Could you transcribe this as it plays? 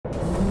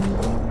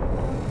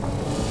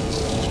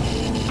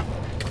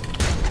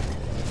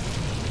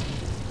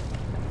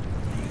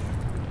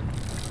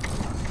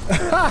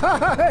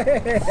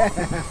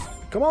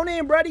Come on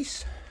in,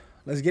 buddies.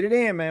 Let's get it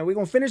in, man. We're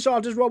gonna finish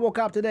off this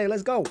Robocop today.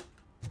 Let's go.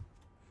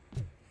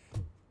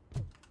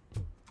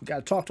 We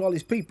gotta talk to all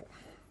these people.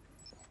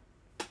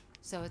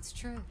 So it's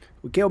true.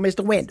 We killed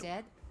Mr. Wendell. He's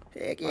dead?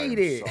 Heck yeah, he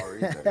did. Sorry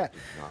that it did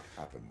not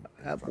happen.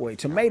 That boy,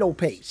 tomato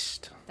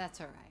paste. That's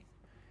all right.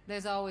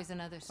 There's always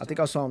another story. I think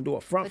I saw him do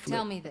a front But flip.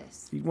 tell me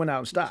this. He went out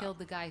and stopped. Killed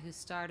the guy who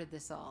started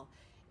this all.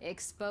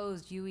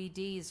 Exposed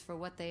UEDs for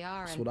what they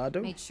are. That's and what I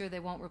do. made sure they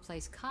won't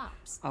replace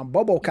cops. I'm You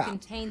Robocop.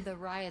 contained the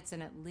riots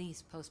and at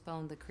least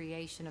postponed the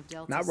creation of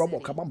Delta Not City.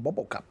 Robocop, I'm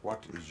Robocop.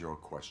 What is your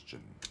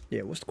question?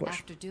 Yeah, what's the question?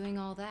 After doing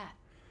all that,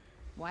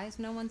 why is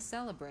no one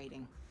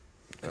celebrating?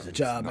 Because the That is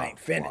job not ain't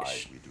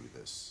finished. Why we do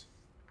this.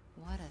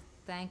 What a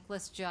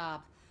thankless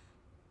job.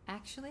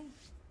 Actually,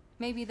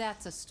 maybe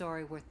that's a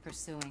story worth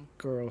pursuing.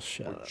 Girl,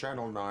 shut Would up.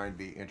 Channel 9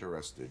 be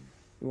interested?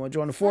 You want to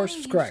join the force? Funny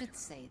It's you crack. should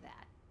say that.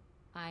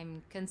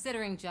 I'm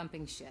considering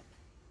jumping ship.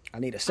 I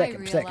need a I second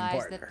realized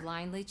partner. that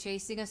blindly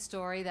chasing a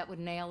story that would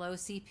nail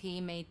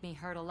OCP made me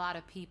hurt a lot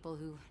of people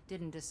who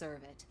didn't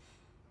deserve it.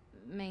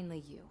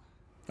 Mainly you.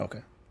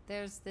 Okay.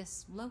 There's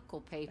this local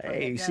paper. Hey,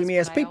 that you does see me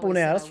what as I people always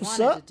now, said that's I what's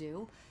wanted up. to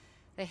do.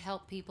 They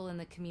help people in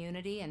the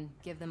community and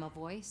give them a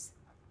voice.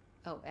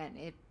 Oh, and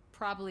it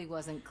probably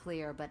wasn't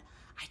clear, but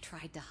I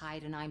tried to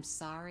hide an I'm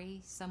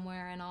sorry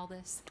somewhere in all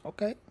this.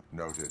 Okay.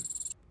 Noted.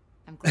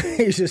 I'm glad.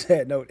 He just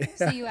had no.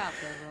 See you out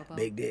there, Robo.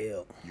 Big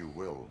deal. You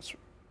will.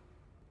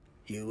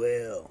 You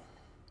will.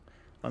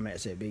 My man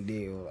said big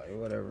deal, like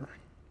whatever.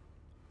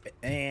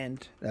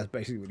 And that's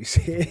basically what he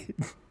said.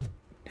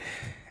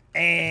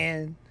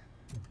 And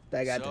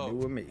that got to do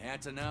with me.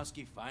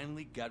 Antonowski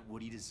finally got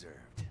what he deserved.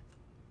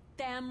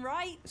 Damn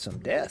right. Some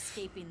death.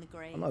 Escaping the I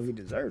grave. don't know if he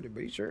deserved it,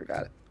 but he sure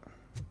got it.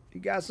 He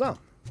got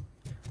something.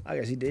 I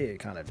guess he did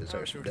kind of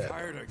deserve some death.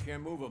 I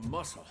can't move a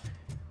muscle.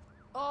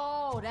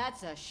 Oh,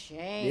 that's a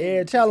shame.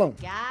 Yeah, tell him.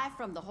 The guy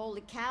from the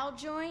Holy Cow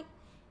joint,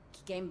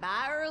 he came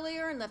by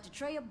earlier and left a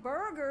tray of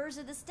burgers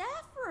in the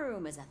staff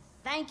room as a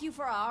thank you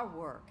for our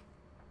work.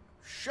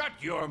 Shut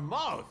your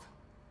mouth!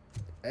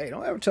 Hey,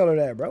 don't ever tell her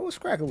that, bro. What's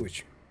cracking with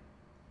you?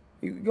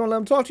 You gonna let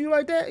him talk to you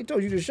like that? He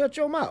told you to shut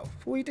your mouth.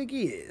 Who do you think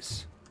he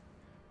is?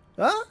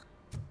 Huh?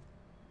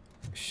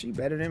 She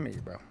better than me,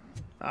 bro.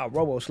 I'll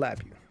robo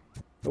slap you.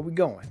 Where we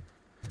going?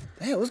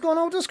 Hey, what's going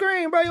on with the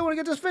screen, bro? You want to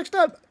get this fixed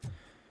up?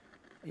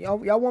 Y'all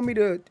want me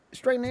to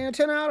straighten the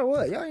antenna out or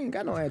what? Y'all ain't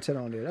got no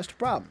antenna on there. That's the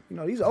problem. You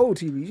know, these are old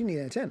TVs. You need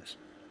antennas.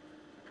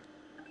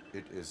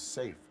 It is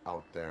safe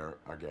out there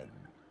again.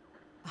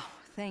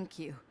 Thank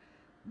you.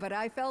 But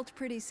I felt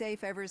pretty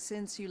safe ever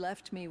since you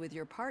left me with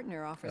your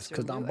partner, That's Officer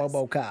because I'm Lewis.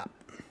 Robocop.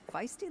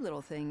 Feisty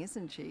little thing,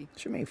 isn't she?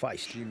 She mean feisty.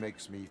 She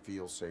makes me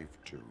feel safe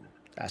too.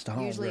 That's the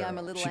home Usually girl. I'm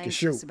a little She can anxious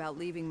shoot. about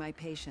leaving my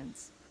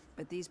patients.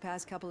 But these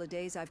past couple of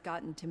days I've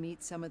gotten to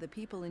meet some of the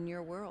people in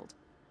your world.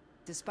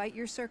 Despite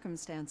your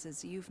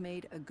circumstances, you've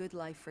made a good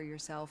life for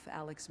yourself,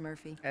 Alex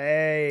Murphy.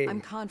 Hey, I'm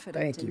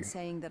confident thank in you.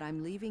 saying that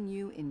I'm leaving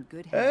you in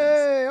good hands.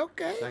 Hey,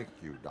 okay. Thank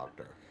you,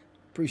 Doctor.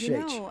 Appreciate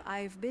You you. know,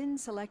 I've been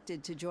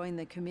selected to join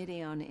the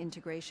Committee on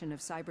Integration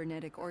of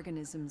Cybernetic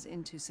Organisms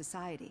into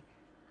Society.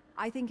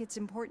 I think it's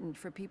important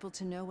for people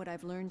to know what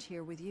I've learned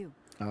here with you.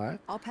 All right.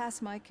 I'll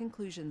pass my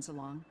conclusions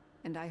along,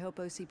 and I hope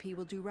OCP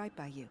will do right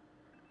by you.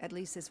 At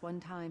least this one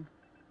time.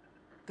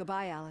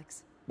 Goodbye,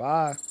 Alex.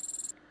 Bye.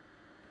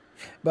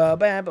 Ba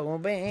ba ba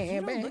ba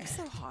You don't ba. look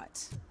so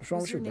hot. What's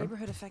wrong Was with your you, bro?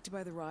 neighborhood affected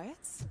by the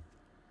riots?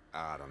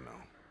 I don't know.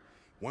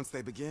 Once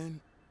they began,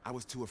 I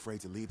was too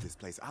afraid to leave this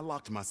place. I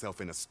locked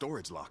myself in a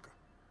storage locker.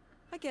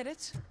 I get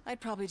it. I'd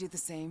probably do the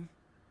same.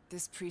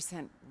 This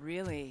precinct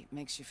really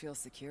makes you feel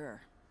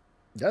secure.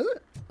 Does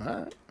it? All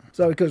right.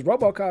 So because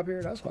Robocop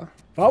here, that's why.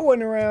 If I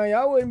wasn't around,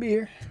 y'all wouldn't be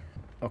here.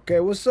 Okay,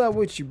 what's up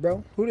with you,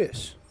 bro? Who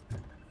this?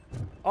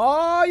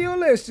 Oh,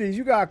 Ulysses,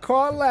 you got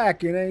caught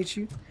lacking, ain't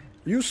you?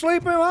 You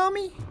sleeping,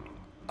 homie?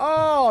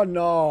 Oh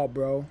no,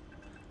 bro.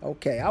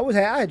 Okay, I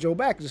had your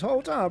back this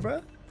whole time,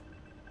 bro.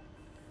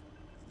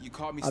 You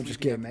caught me I'm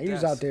just sleeping kidding, at man. the You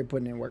was desk. out there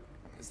putting in work.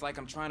 It's like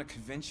I'm trying to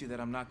convince you that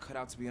I'm not cut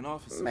out to be an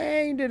officer.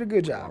 Man, you did a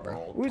good job,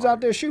 bro. We was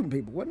out there shooting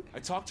people, wasn't I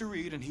talked to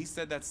Reed, and he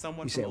said that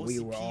someone He from said we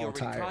OCP were all already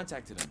tired.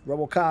 contacted him.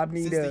 Robocop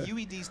need Since the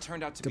UEDs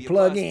turned out to be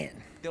plug a bust,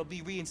 in. they'll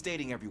be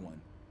reinstating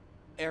everyone.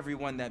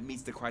 Everyone that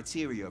meets the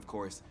criteria, of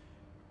course.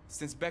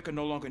 Since Becca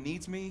no longer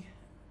needs me,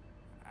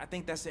 I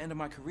think that's the end of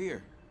my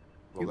career.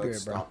 Well, You let's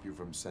good, bro. stop you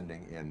from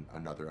sending in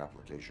another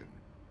application.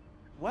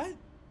 What?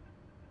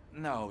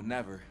 No,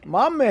 never.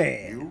 My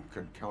man. You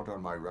can count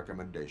on my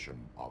recommendation,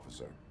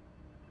 officer.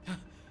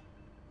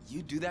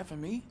 You do that for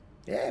me?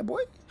 Yeah,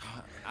 boy.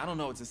 I don't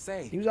know what to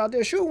say. You was out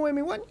there shooting with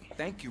me, wasn't you?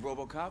 Thank you,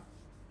 Robocop.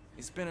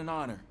 It's been an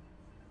honor.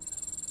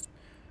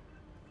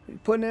 You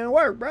putting in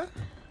work, bro.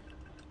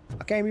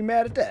 I can't be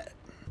mad at that.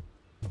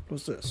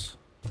 What's this?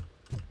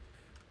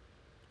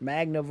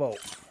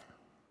 Magnavolt.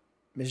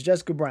 Miss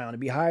Jessica Brown, to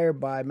be hired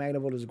by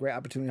Magnavolt is a great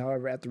opportunity.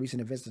 However, after recent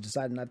events, I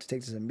decided not to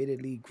take this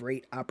admittedly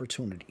great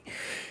opportunity.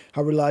 I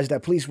realized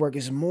that police work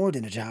is more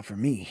than a job for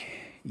me.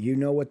 You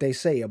know what they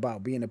say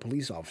about being a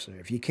police officer.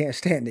 If you can't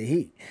stand the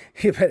heat,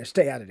 you better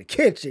stay out of the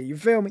kitchen. You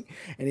feel me?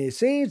 And it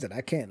seems that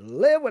I can't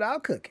live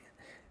without cooking.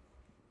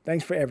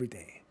 Thanks for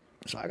everything.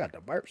 So I got the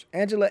burps.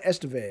 Angela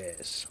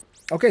Estevez.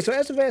 Okay, so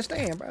Estevez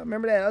staying, bro.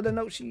 Remember that other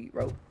note she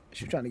wrote?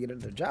 She was trying to get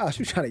into the job.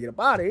 She was trying to get up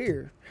out of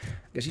here.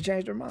 Guess she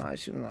changed her mind.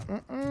 She was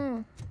like,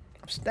 I'm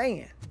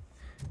staying.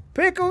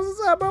 Pickles,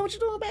 what's up, bro? What you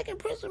doing back in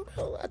prison,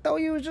 bro? I thought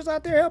you was just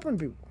out there helping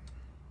people.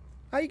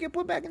 How you get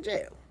put back in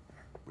jail?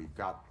 We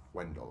got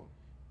Wendell.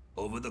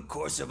 Over the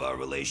course of our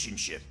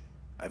relationship,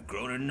 I've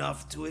grown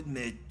enough to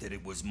admit that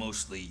it was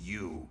mostly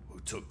you who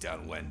took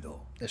down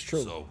Wendell. That's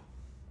true. So,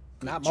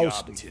 not job,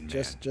 mostly. Tin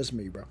Just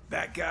me, bro.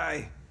 That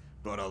guy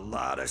brought a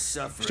lot of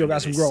suffering. Still got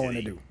to some this growing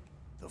city. to do.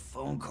 The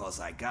phone calls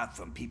I got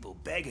from people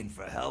begging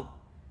for help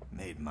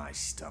made my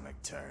stomach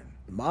turn.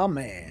 My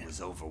man. It was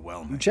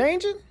overwhelming. You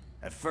changing?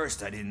 At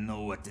first, I didn't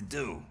know what to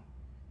do.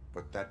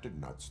 But that did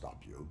not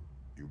stop you.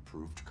 You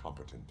proved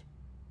competent.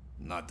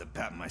 Not to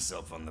pat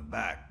myself on the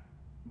back,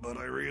 but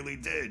I really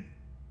did.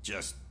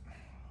 Just,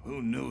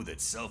 who knew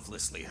that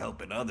selflessly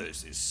helping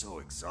others is so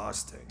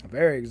exhausting?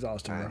 Very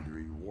exhausting, bro. And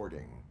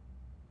rewarding.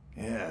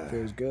 Yeah.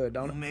 Feels good,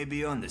 don't it? You may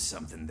be onto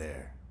something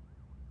there.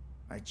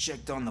 I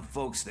checked on the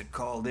folks that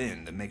called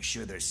in to make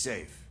sure they're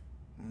safe.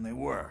 And they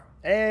were.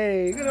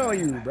 Hey, good on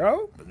you,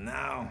 bro. But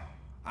now,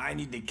 I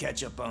need to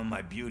catch up on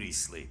my beauty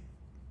sleep.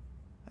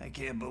 I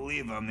can't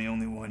believe I'm the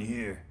only one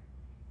here.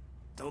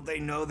 Don't they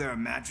know there are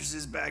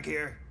mattresses back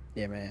here?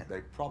 Yeah, man.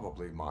 They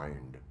probably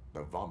mind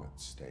the vomit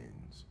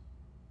stains.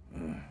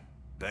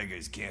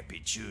 Beggars can't be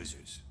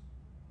choosers.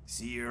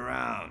 See you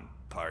around,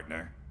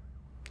 partner.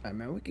 Hey,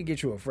 man, we could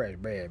get you a fresh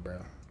bed, bro.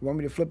 You want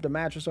me to flip the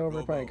mattress over?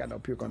 Robo, Probably ain't got no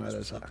puke on the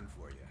other side.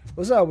 For you.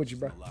 What's up with you,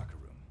 bro? In the locker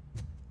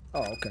room.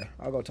 Oh, okay.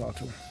 I'll go talk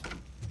to him.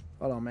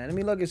 Hold on, man. Let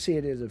me look and see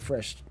it is a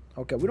fresh.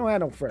 Okay, we don't have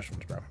no fresh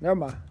ones, bro. Never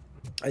mind.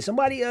 Hey,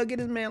 somebody get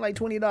this man like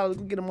 $20. Go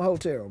get him a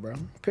hotel, bro.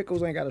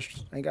 Pickles ain't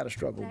gotta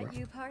struggle, bro. That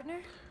you, partner?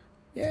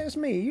 Yeah, it's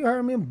me. You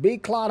heard me.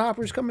 Big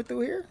clodhoppers coming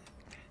through here.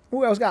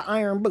 Who else got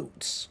iron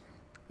boots?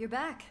 You're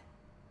back.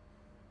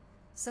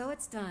 So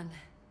it's done.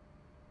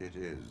 It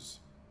is.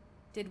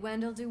 Did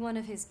Wendell do one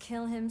of his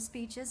kill him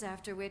speeches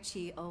after which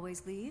he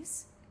always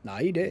leaves? Nah,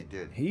 he did. He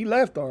did. He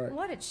left, all right.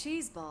 What a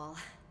cheeseball.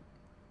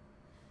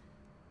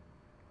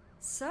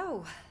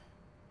 So,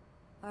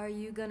 are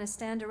you gonna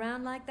stand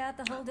around like that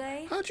the whole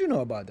day? How'd you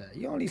know about that?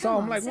 You only Come saw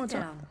him on, like sit one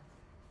time. down.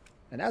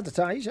 And that's the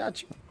time he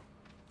shot you.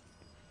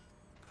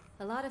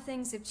 A lot of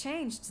things have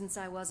changed since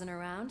I wasn't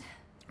around.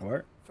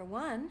 What? For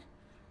one,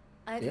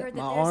 I've Yeah, heard that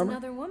my there's armor.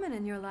 another woman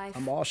in your life.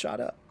 I'm all shot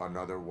up.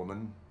 Another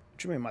woman?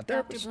 What you mean, my Dr.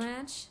 therapist?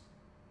 Blanche.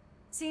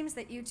 Seems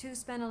that you two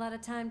spent a lot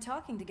of time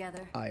talking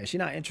together. Oh, yeah, she's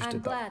not interested,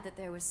 I'm though. glad that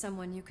there was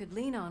someone you could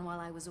lean on while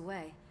I was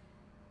away.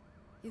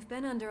 You've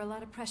been under a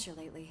lot of pressure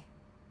lately.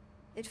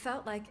 It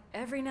felt like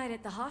every night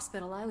at the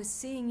hospital I was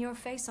seeing your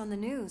face on the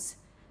news.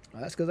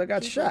 Well, that's because I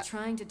got People shot.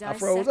 trying to I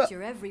froze dissect up.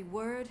 your every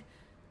word,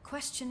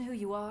 question who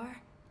you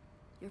are,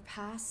 your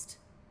past,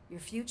 your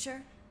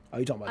future. Oh,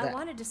 you talking about I that?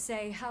 wanted to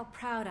say how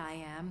proud I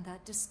am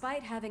that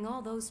despite having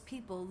all those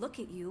people look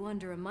at you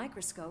under a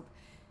microscope,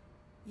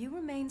 you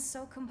remain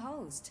so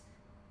composed.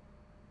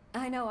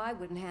 I know I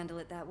wouldn't handle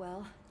it that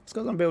well. It's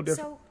because I'm built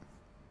different. So,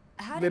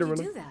 how did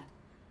Literally. you do that?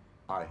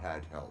 I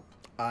had help.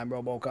 I'm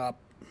Robocop.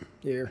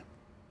 Here.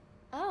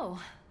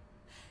 Oh,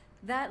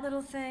 that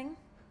little thing?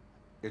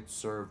 It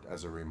served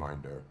as a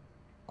reminder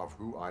of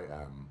who I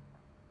am,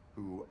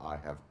 who I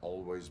have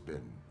always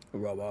been,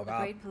 Robocop.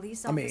 A great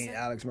police I mean, officer?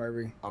 Alex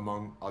Murphy.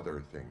 among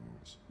other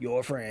things.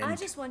 Your friend. I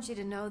just want you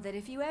to know that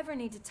if you ever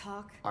need to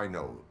talk... I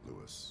know,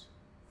 Lewis.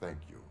 Thank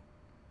you.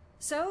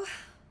 So,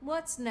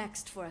 what's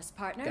next for us,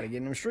 partner? Gotta get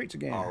in them streets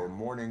again. Our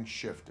morning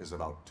shift is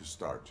about to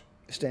start.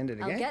 Stand it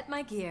I'll again? get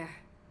my gear.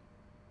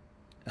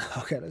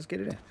 Okay, let's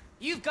get it in.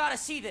 You've got to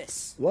see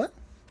this. What?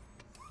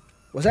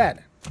 What's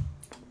happening?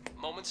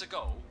 Moments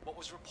ago, what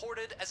was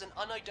reported as an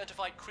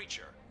unidentified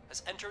creature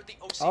has entered the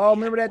OCP. Oh,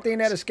 remember that thing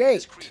that headquarters and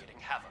is escaped? creating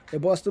havoc. They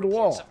busted the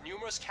wall. Reports of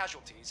numerous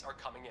casualties are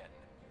coming in.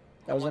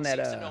 That was in that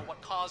seems to know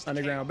what caused the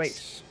underground chaos.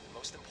 base.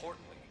 Most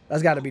importantly,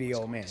 That's got to be the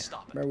old going man. to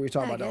stop it. Remember we were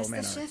talking I about the guess old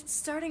man. the already. shift's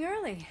starting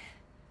early.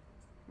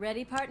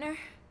 Ready, partner?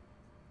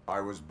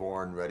 I was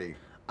born ready.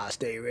 I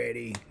stay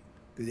ready.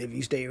 Because if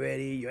you stay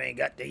ready, you ain't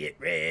got to get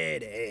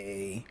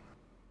ready.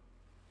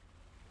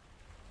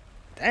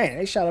 Dang,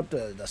 they shot up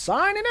the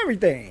sign and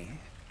everything.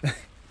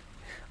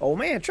 Old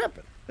man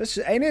tripping.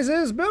 Ain't this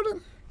his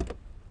building?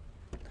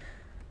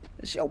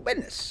 It's your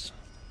business.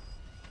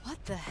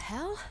 What the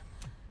hell?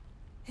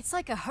 It's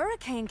like a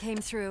hurricane came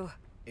through.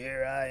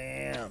 Here I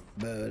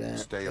am.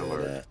 Stay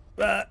alert.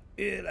 Right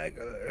here like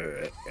a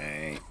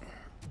hurricane.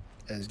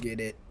 Let's get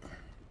it.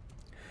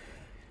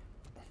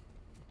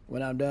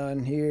 When I'm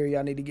done here,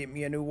 y'all need to get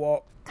me a new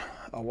walk.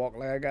 I'll walk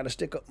like I got a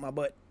stick up my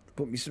butt.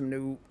 Put me some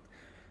new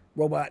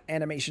robot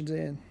animations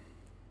in.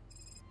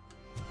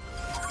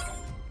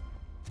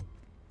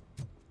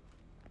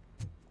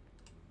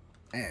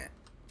 Man,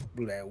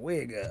 blew that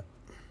wig up.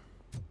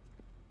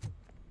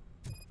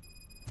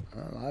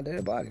 A lot of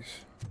dead bodies.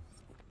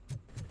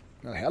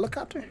 A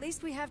helicopter? At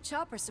least we have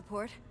chopper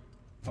support.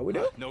 Oh, we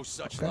do? No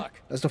such Okay. luck.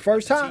 That's the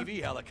first time?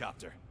 TV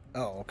helicopter.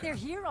 Oh, okay. They're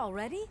here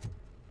already?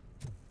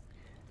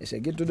 They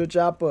said get to the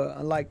chopper.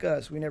 Unlike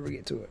us, we never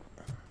get to it.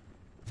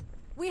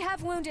 We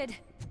have wounded.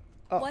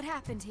 Oh. What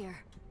happened here?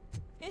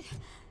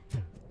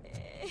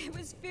 It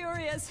was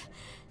furious.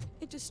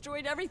 It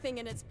destroyed everything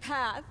in its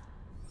path.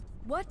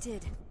 What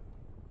did?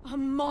 A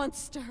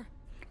monster.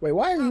 Wait,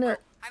 why isn't there...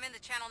 I'm in the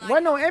Channel 9 Why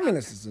no helicopter.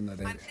 ambulances in that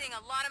I'm area? seeing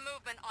a lot of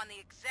movement on the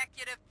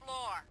executive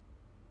floor.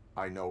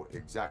 I know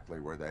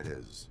exactly where that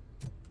is.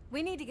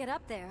 We need to get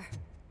up there.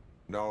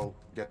 No,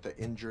 get the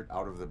injured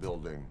out of the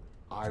building.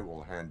 I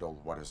will handle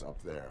what is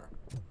up there.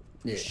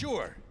 Yeah.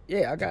 Sure.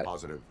 Yeah, I got it.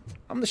 Positive.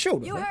 I'm the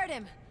shoulder, You man. heard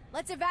him.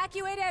 Let's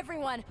evacuate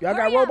everyone. Y'all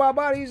got Hurry up. robot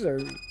bodies, or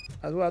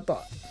that's what I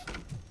thought.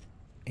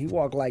 He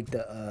walked like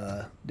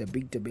the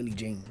beat to Billie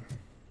Jean.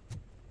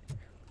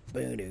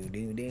 Boom.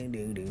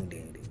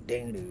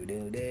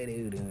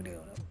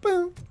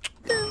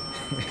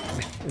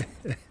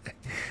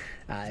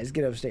 Alright, let's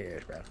get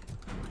upstairs, bro.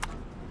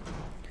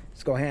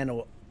 Let's go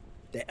handle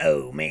the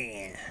old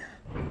man.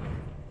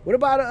 What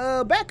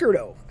about Becker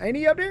though? Ain't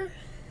he up there?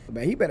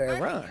 Man, he better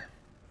run.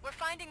 We're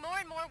finding more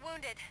and more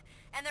wounded,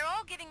 and they're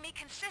all giving me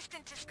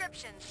consistent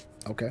descriptions.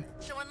 Okay.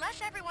 So unless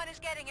everyone is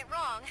getting it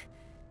wrong,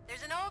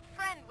 there's an old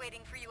friend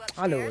waiting for you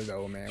upstairs. I know it was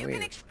old man. You We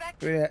can didn't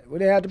expect... we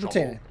didn't have to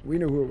pretend. We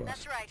knew who it was.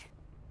 That's right.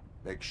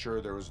 Make sure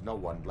there is no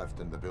one left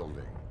in the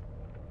building.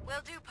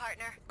 Will do,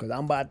 partner. Cause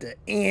I'm about to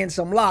end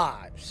some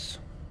lives.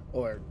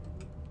 Or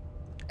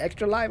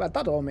extra life. I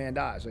thought the old man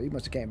died, so he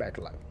must have came back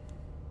to life.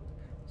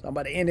 So I'm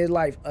about to end his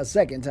life a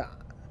second time.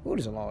 Ooh,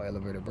 this is a long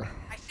elevator, bro.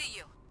 I see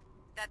you.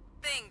 That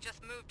thing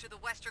just moved to the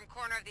western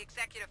corner of the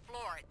executive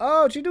floor.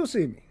 Oh, she do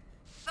see me.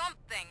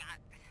 Something.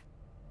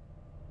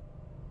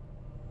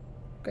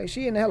 Okay,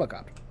 she in the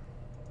helicopter.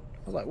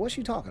 I was like, what's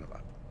she talking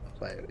about? I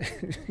was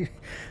like,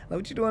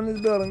 what you doing in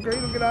this building? Girl,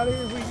 you don't get out of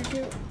here before you get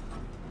killed.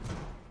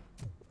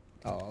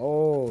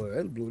 Oh,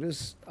 that blew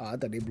this. Oh, I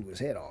thought they blew his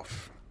head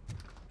off.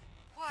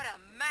 What a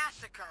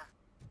massacre.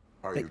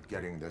 Are you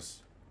getting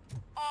this?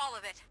 All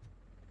of it.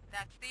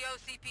 That's the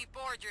OCP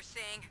board you're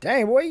seeing.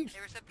 Dang, boy.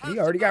 They were supposed He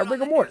already to got vote on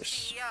rigor the new mortis.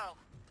 CEO.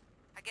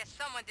 I guess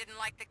someone didn't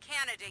like the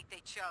candidate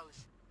they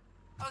chose.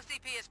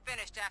 OCP is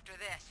finished after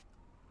this.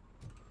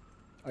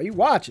 Are you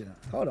watching?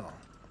 Hold on.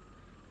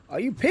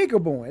 Are you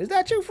peekabooing? Is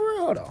that you for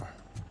real? Hold on.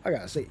 I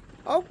gotta see.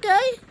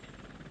 Okay.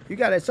 You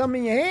got that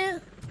something in your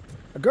hand?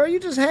 Girl, you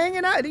just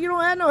hanging out? You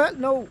don't have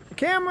no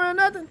camera or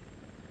nothing?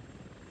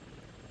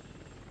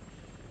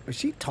 Is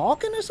she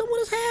talking or something?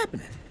 What is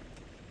happening?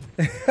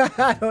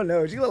 I don't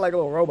know. She look like a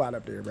little robot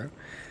up there, bro.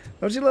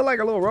 Don't she look like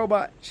a little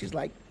robot? She's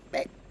like,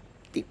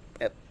 deep.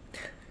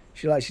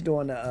 She's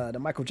doing the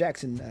Michael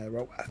Jackson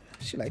robot.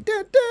 She like,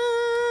 da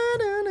da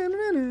da da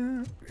da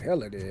da.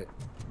 Hell, it did.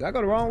 Did I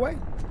go the wrong way?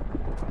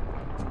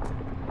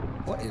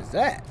 What is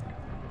that?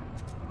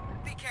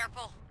 Be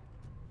careful.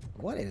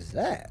 What is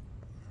that?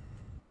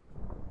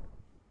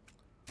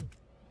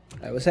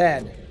 Hey, what's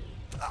happening?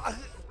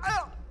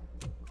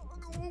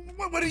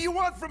 What do you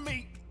want from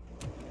me?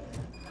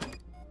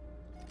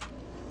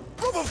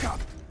 Robocop!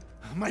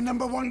 My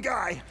 #1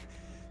 guy.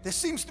 There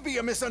seems to be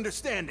a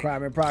misunderstanding.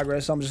 Crime in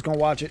progress. I'm just gonna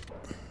watch it.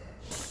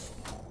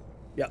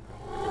 Yep.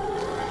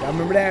 Y'all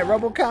remember that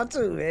Robocop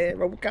 2, man?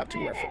 Robocop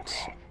 2 reference.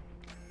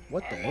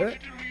 What the I heck?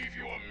 wanted to leave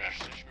you a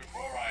message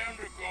before I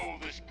undergo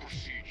this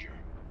procedure.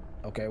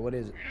 Okay, what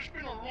is it? It has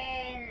been a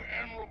long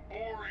and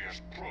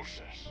laborious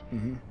process,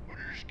 but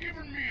it has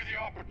given me the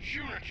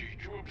opportunity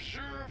to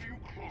observe you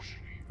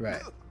closely.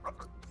 Right.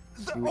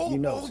 The old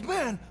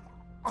man.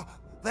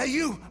 That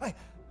you? I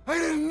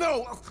didn't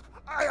know.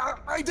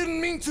 I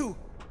didn't mean to.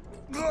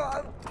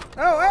 Oh,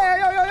 hey,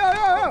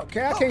 yo.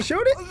 Okay, I can't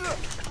shoot it?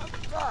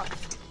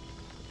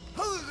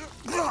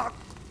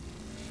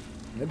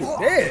 That be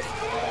dead.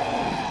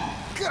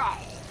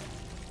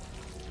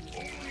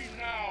 Only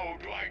now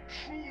do I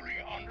truly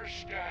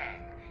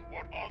understand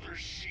what others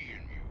see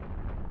in you.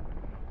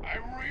 I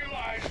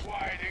realize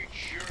why they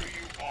cheer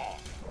you on.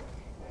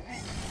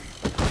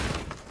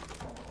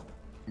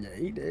 Yeah,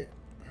 he did.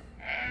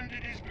 And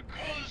it is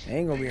because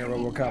Ain't gonna be they in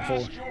can look RoboCop 4.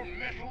 past your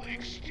mental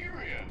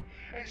exterior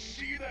and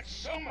see that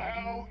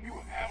somehow you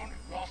haven't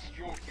lost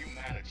your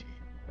humanity.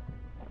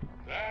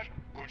 That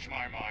puts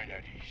my mind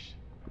at ease.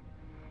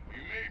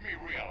 You made me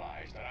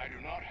realize that I do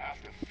not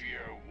have to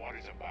fear what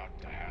is about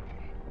to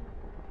happen.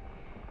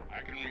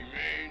 I can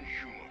remain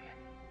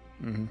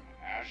human,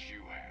 as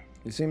you have.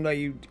 It seemed like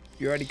you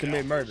already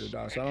committed murder,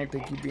 dog, so I don't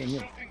think you being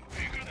human. Something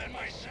bigger than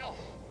myself,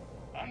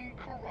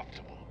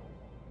 uncorruptible.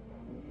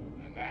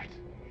 And that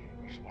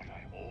is what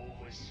I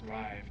always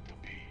strive to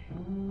be.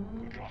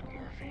 Good luck,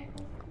 Murphy.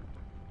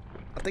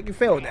 I think you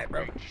failed that,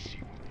 bro. To see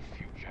what the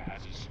future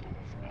has in store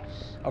for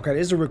us. Okay,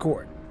 this is a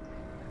record.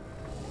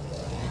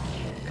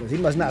 Because he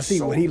must not see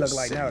what he look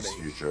like City's nowadays.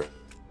 future.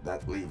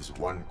 That leaves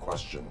one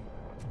question.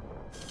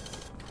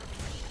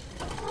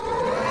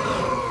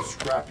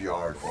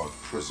 Scrapyard or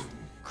prison,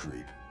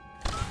 creep?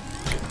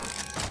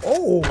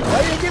 Oh,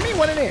 why you didn't give me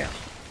one of them?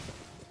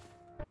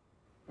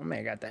 My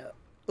man got that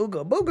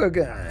Ooga Booga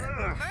gun.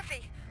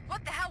 Murphy,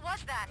 what the hell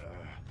was that?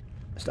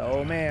 It's the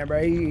old man,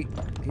 bro. He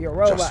a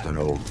robot. Just an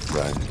old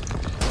friend.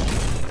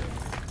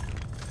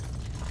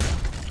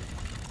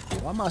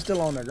 Why am I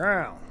still on the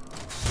ground?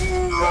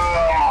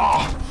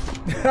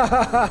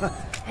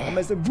 I'm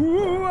messing.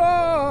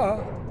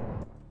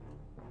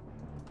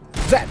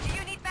 Zap. Do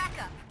you need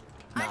backup?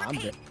 Nah, I'm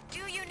good. Do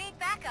you need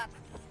backup?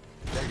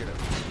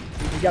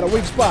 We got a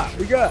weak spot.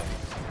 We got.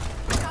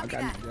 I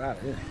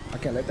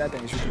can't let that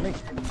thing shoot me.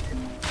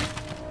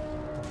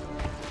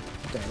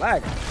 Dang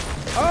lag.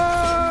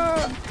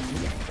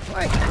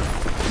 Like.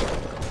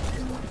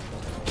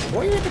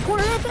 Boy, you hit the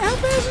corner. How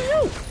fast are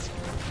you?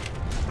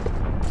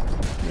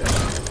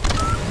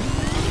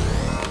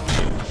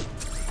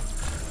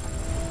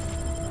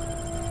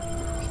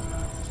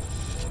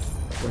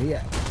 Where he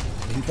at?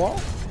 Did he fall?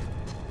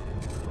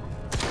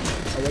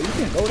 Oh, wait, you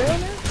can't go down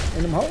there?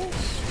 In them holes?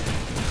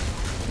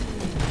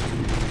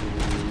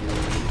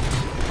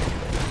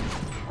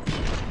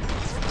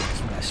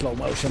 Some of that slow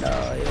motion,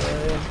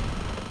 yeah.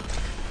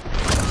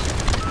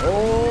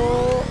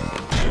 Oh!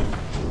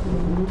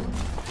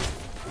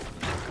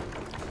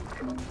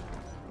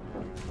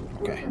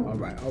 Okay,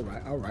 alright.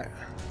 Alright,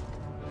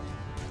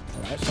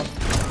 so.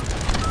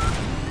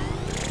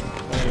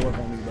 Don't work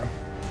on me, bro.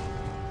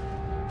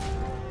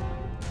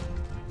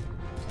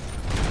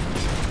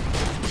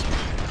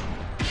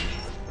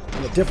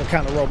 I'm a different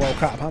kind of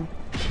Robocop, huh?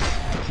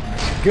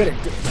 Good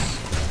at this.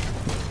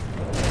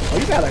 Oh,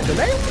 you got a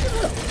grenade? What the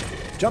hell?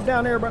 Jump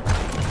down there, bro.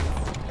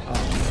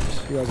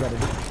 You guys gotta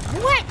do.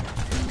 What?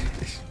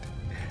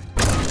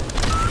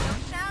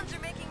 Those sounds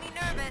are making me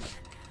nervous.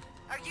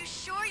 Are you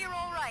sure you're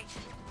all right?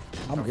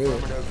 I'm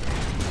good. This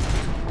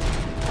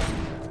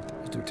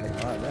dude take a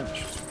lot of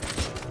damage.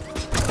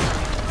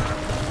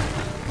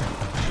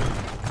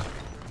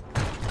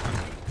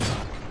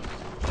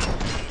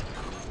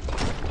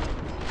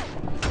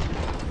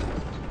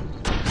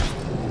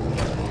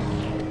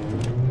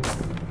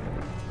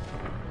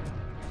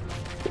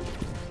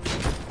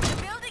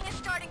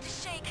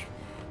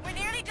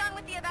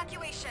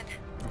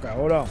 Okay,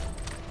 hold on.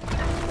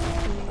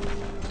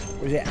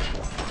 Where's that?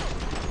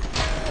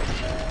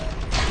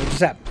 What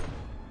just happened?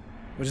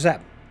 What just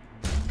happened?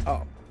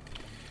 Oh.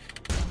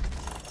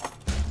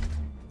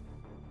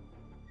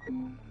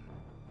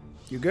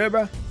 You good,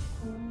 bro? You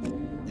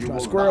Trying will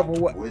to square up or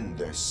what? win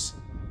this.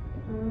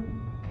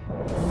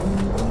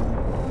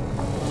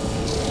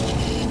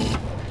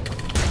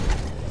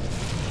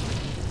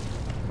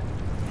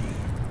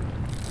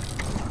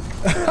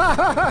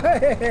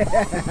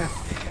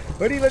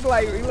 What do he look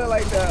like? He look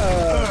like the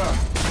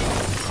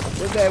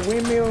what's that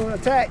windmill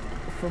attack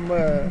from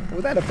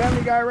was that a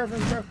Family Guy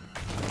reference, bro?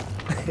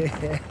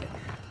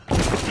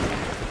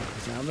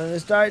 So I'm gonna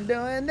start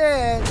doing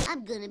this.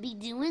 I'm gonna be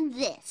doing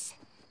this.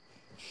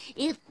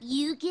 If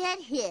you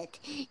get hit,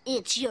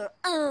 it's your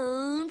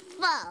own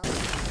fault.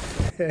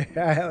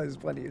 That was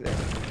funny as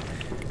hell.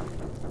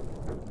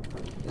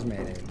 This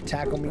man didn't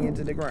tackle me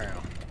into the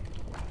ground.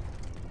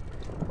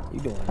 You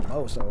doing the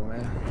most, old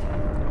man.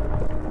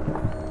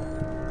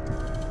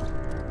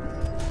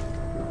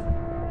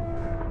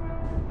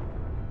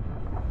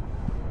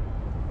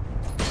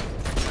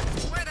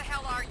 Where the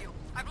hell are you?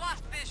 I've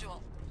lost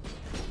visual.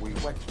 We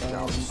went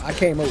down. I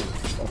can't move.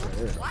 Okay,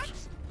 there it What?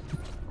 goes.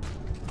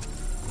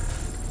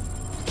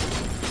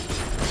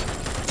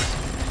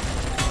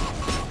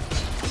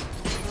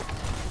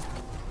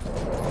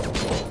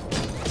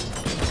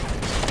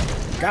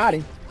 Got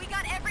him. We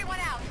got everyone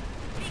out.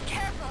 Be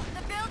careful.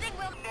 The building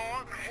will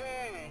not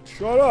hold.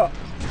 Shut up.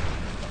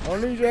 I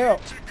don't need your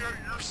help.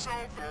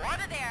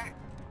 Water there.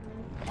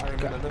 I am in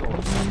the middle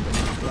of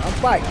something. I'm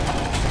fighting.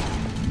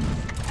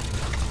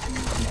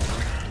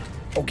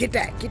 Oh, get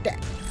that. Get that.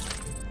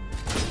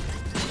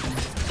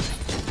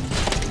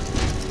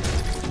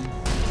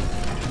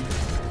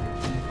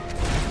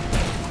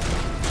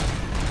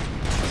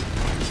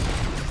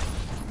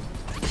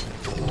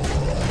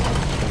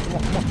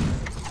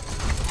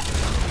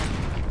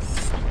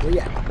 Where you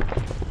at?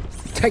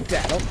 Take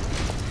that. Oh.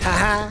 Ha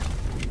ha.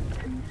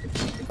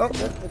 Oh,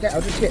 okay.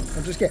 I'll just get. It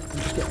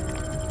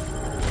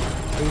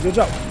was a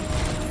joke.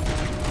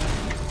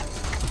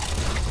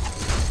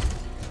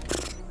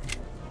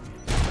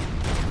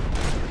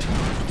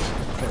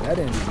 Okay, that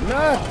didn't do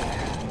nothing.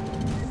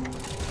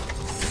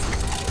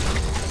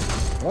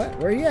 What?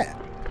 Where you at?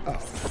 Oh.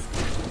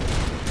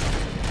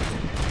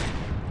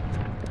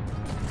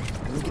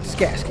 Let me get this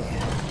gas can.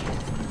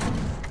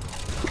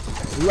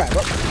 You right,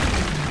 bro.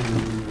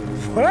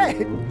 What?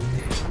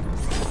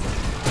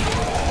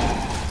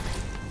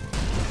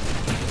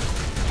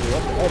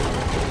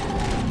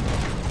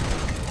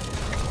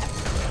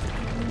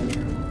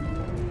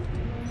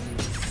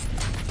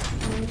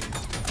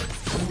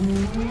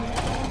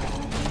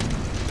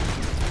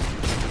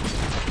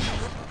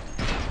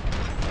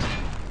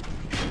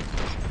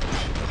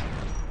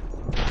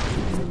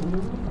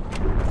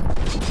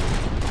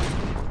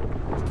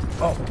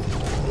 Oh.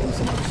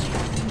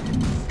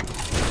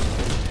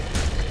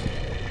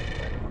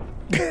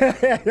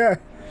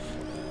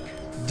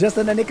 Just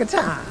in the nick of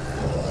time.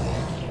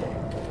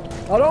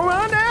 Oh, don't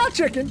run now,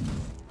 chicken.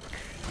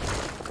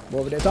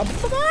 Over there, top.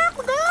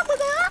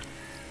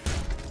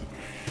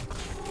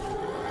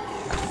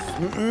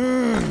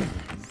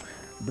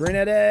 Bring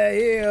that ass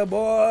here,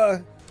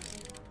 boy.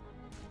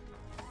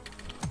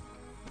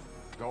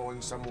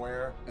 Going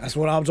somewhere? That's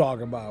what I'm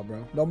talking about,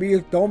 bro. Don't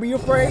be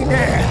afraid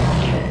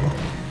now.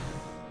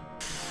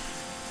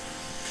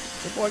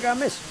 That boy got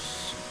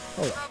missiles.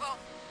 Hold on.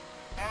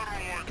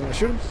 Can I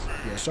shoot him?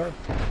 Yes, sir.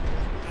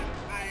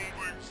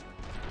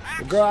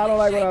 But girl, I don't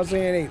like what I'm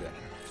saying either.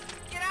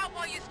 Get out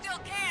while you still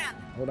can.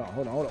 Hold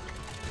on.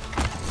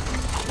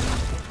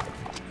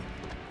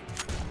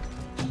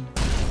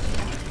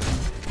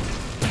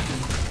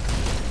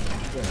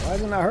 Wait, why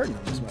is it not hurting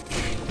him this much?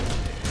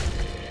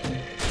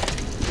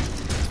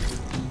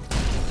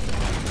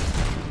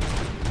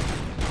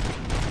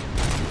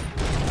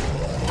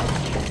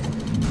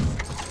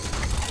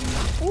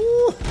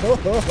 Ooh,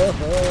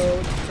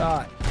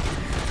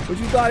 what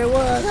you thought it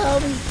was,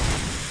 homie?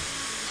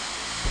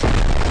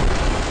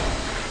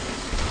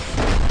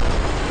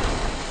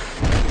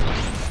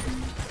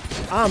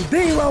 I'm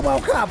the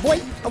Robocop, boy.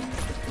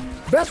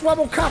 Best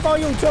Robocop on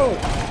YouTube.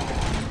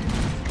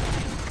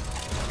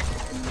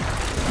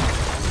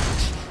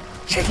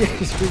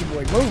 This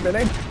boy moving,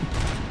 ain't he?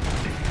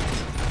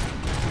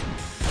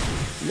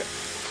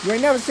 You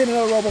ain't never seen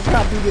another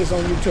Robocop do this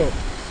on YouTube.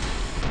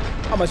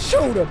 I'm a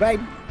shooter,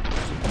 baby.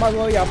 I might as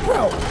well be a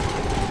pro.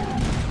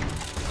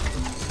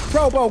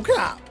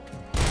 Robocop.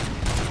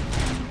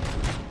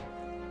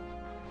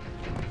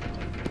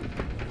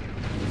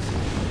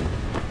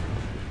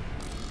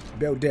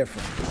 Built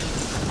different.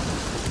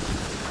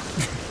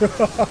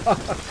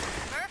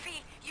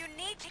 Murphy, you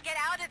need to get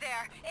out of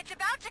there. It's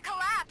about to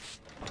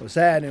collapse. What's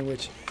happening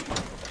with you?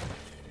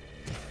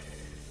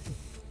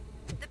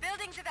 The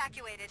building's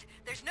evacuated.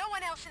 There's no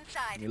one else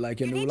inside. You like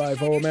your new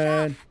life, old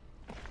man?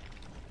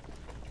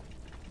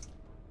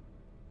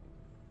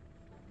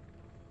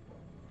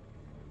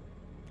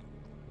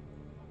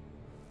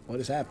 What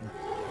is happening?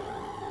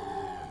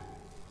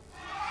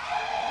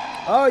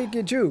 Oh, you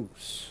can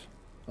choose.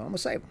 So I'm gonna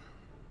save him.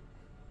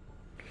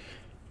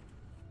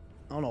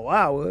 I don't know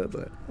why I would,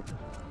 but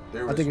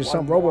I think it's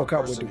something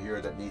Robocop would do. Here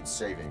that needs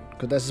saving.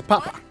 Cause that's his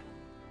papa.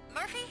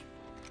 Murphy?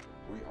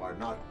 We are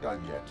not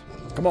done yet.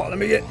 Come on, let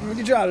me get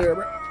you out of here,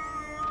 bro.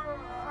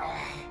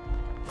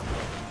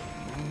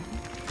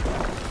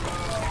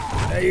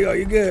 There you go,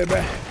 you good,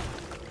 bro.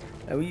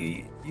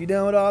 You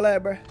done with all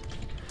that, bro?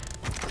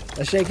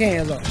 Let's shake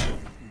hands on it.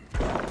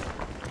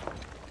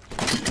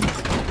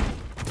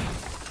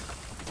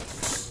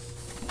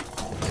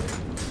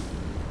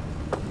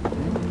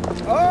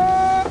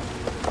 Oh!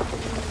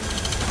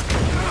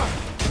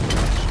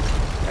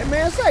 Hey,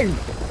 man, save me.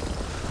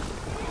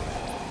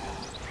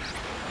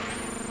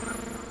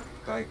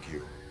 Thank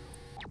you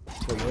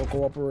for your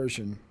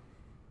cooperation.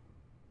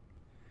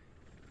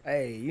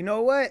 Hey, you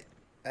know what?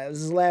 That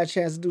was his last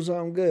chance to do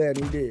something good.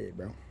 He did,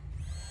 bro.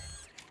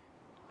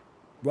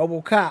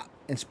 Robocop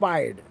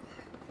inspired him.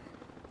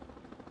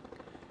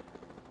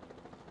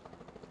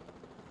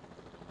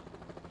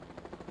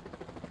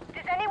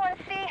 Does anyone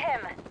see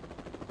him?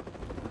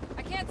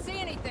 I can't see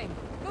anything.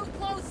 Move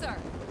closer.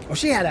 Oh,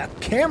 she had a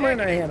camera in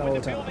her hand the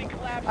whole time.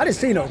 I didn't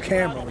see no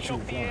camera when she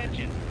was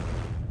flying.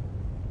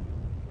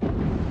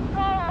 Oh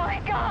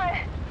my God!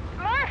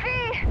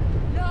 Murphy!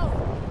 No!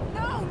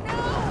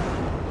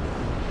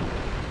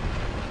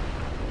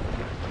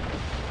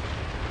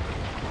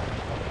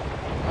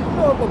 I don't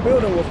know if a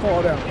building will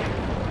fall down.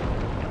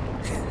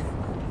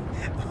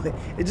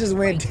 It just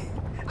went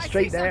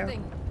straight down. Is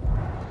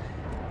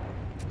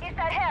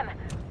that him?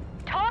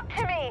 Talk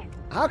to me!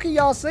 How can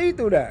y'all see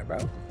through that, bro?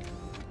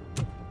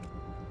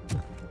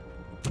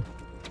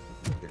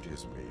 It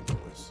is me,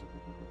 Lewis.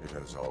 It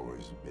has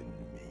always been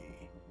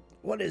me.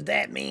 What does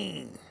that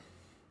mean?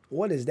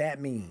 What does that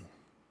mean?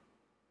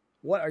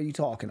 What are you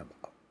talking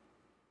about?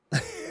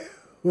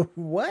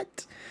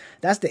 What?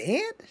 That's the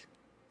end?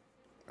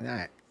 All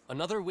right.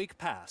 Another week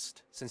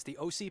passed since the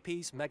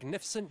OCP's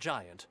magnificent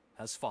giant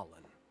has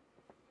fallen.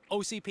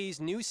 OCP's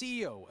new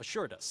CEO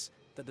assured us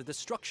that the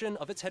destruction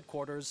of its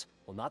headquarters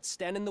will not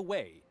stand in the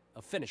way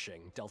of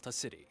finishing Delta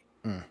City.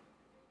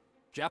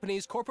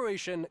 Japanese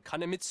corporation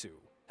Kanemitsu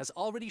has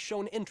already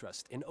shown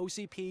interest in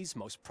OCP's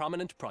most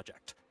prominent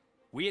project.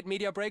 We at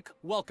Media Break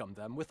welcome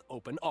them with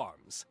open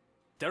arms.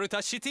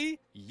 Delta City,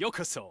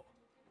 yokoso!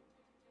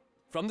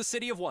 From the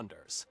City of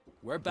Wonders,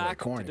 we're back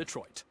to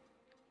Detroit.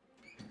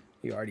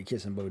 You already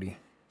kissing booty.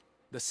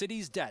 The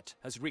city's debt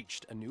has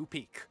reached a new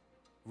peak.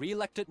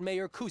 Re-elected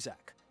Mayor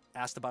Kuzak,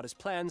 asked about his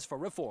plans for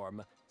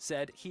reform,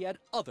 said he had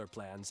other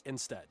plans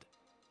instead.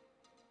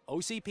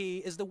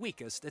 OCP is the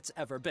weakest it's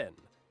ever been.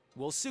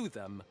 We'll sue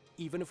them,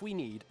 even if we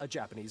need a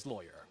Japanese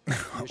lawyer,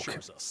 he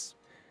assures us.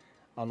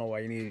 I don't know why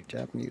you need a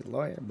Japanese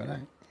lawyer, but I...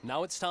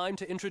 Now it's time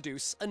to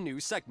introduce a new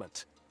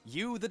segment,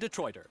 You the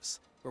Detroiters,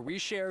 where we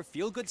share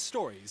feel-good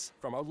stories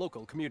from our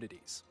local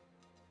communities.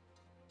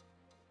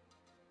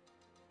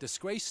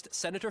 Disgraced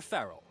Senator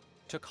Farrell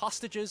took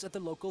hostages at the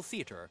local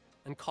theater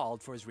and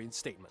called for his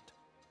reinstatement.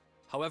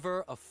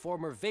 However, a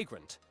former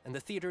vagrant and the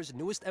theater's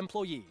newest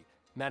employee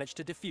managed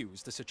to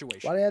defuse the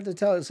situation. Why do they have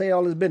to say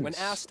all his business?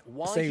 When asked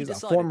why say he he's a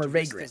decided former to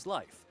risk vagrant. his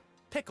life,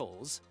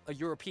 Pickles, a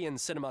European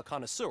cinema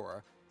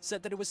connoisseur,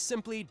 said that it was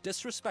simply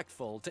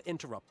disrespectful to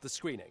interrupt the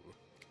screening.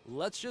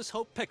 Let's just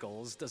hope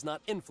Pickles does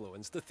not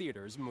influence the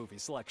theater's movie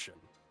selection.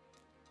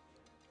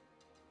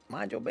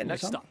 Mind your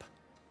business. Next up,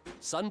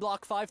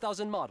 Sunblock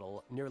 5000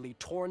 model nearly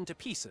torn to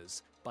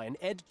pieces by an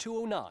ED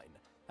 209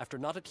 after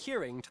not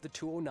adhering to the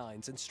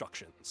 209's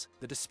instructions.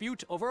 The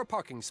dispute over a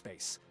parking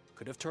space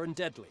could have turned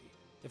deadly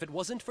if it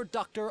wasn't for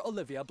Dr.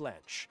 Olivia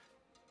Blanche,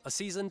 a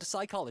seasoned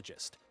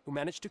psychologist who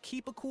managed to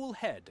keep a cool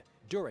head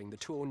during the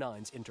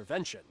 209's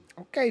intervention.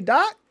 Okay,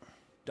 Doc.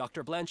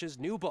 Dr. Blanche's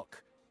new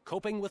book,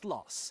 Coping with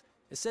Loss,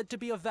 is said to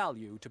be of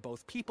value to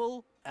both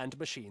people and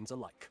machines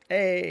alike.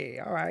 Hey,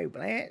 all right,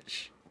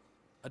 Blanche.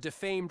 A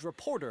defamed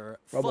reporter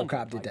Robocop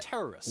funded did by that.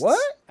 terrorists.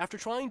 What? After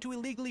trying to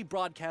illegally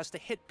broadcast a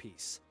hit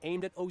piece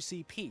aimed at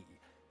OCP,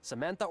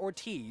 Samantha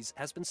Ortiz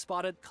has been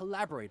spotted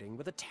collaborating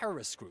with a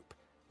terrorist group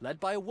led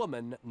by a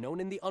woman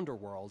known in the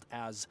underworld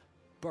as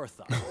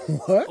Bertha.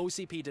 What?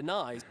 OCP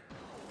denies.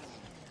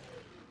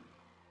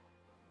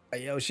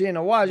 Hey, yo, she in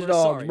the We're watchdogs,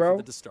 sorry bro. for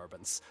the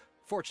disturbance.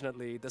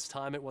 Fortunately, this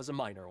time it was a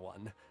minor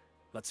one.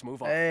 Let's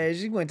move on. Hey,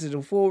 she went to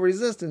the full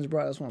resistance,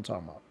 bro. That's what I'm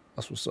talking about.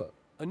 That's what's up.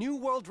 A new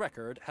world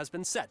record has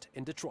been set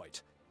in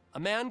Detroit. A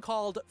man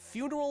called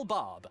Funeral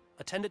Bob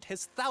attended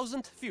his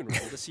 1000th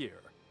funeral this year.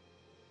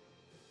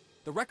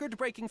 The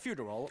record-breaking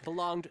funeral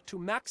belonged to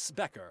Max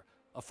Becker,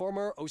 a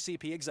former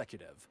OCP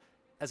executive.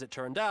 As it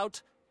turned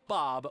out,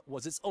 Bob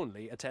was its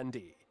only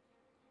attendee.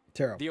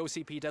 Terrible. The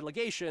OCP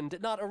delegation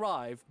did not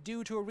arrive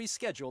due to a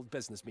rescheduled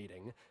business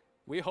meeting.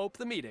 We hope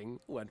the meeting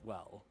went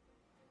well.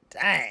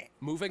 Dang.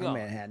 Moving That on.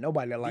 man had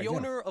nobody that liked The him.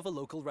 owner of a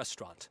local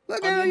restaurant,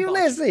 Look at Onion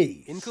Ulysses.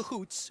 Bachi, in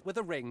cahoots with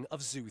a ring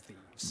of zoo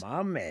thieves.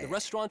 My man. The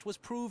restaurant was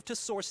proved to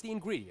source the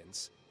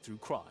ingredients through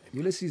crime.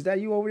 Ulysses,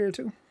 that you over there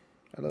too?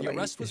 The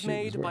arrest was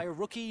made by a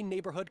rookie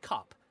neighborhood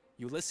cop,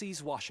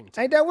 Ulysses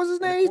Washington. Ain't that what's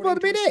his name? He's supposed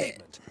to be According to his dead.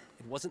 statement,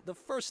 it wasn't the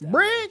first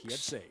animal he had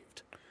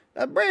saved.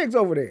 That Briggs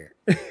over there.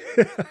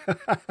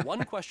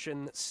 One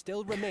question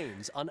still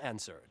remains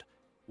unanswered.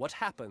 What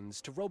happens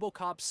to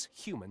Robocop's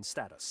human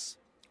status?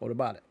 What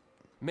about it?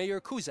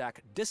 Mayor Kuzak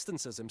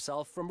distances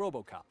himself from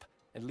Robocop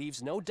and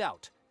leaves no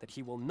doubt that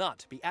he will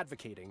not be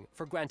advocating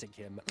for granting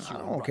him I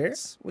human don't care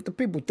rights. what the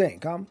people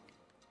think, huh?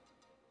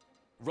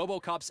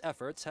 Robocop's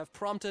efforts have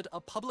prompted a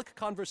public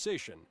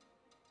conversation.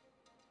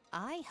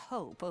 I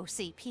hope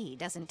OCP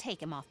doesn't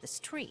take him off the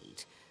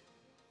street.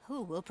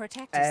 Who will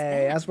protect us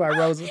Hey, then? that's right,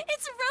 Rosa.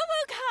 It's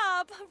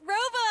Robocop! Robo,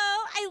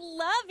 I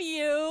love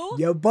you!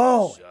 Your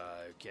boy.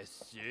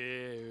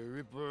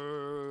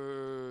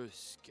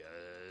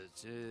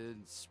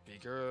 Skeleton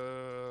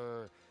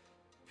speaker,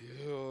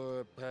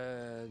 pure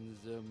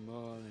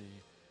pandemonium.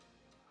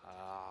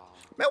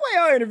 Man, why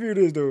y'all interview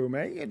this dude,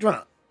 man? You get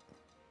drunk.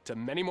 To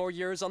many more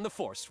years on the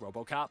force,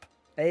 Robocop.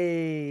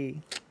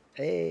 Hey.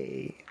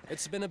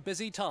 It's been a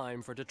busy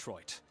time for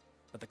Detroit,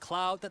 but the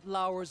cloud that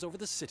lowers over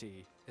the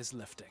city is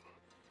lifting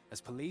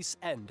as police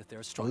end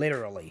their strike.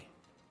 Literally.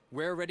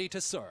 We're ready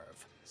to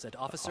serve, said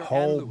Officer A Ann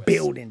whole Lewis,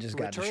 building just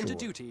who got returned to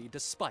destroyed. duty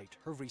despite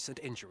her recent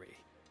injury.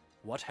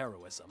 What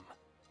heroism.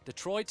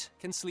 Detroit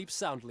can sleep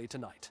soundly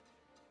tonight.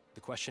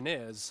 The question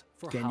is,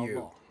 for Can how you?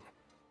 long?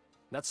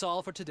 That's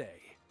all for today.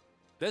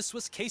 This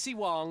was Casey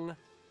Wong.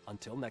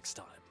 Until next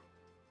time.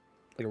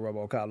 Look at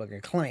Robocop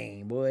looking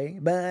clean, boy.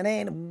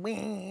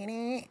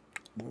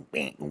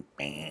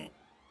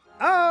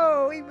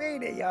 Oh, he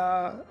made it,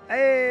 y'all.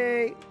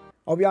 Hey.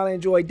 Hope y'all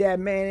enjoyed that,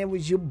 man. It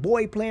was your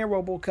boy playing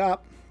Robocop.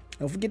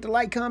 Don't forget to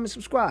like, comment,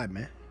 subscribe,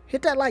 man.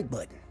 Hit that like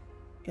button.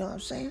 You know what I'm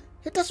saying?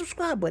 Hit that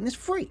subscribe button. It's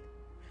free.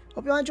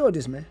 Hope y'all enjoyed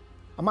this, man.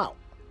 I'm out.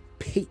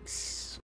 Peace.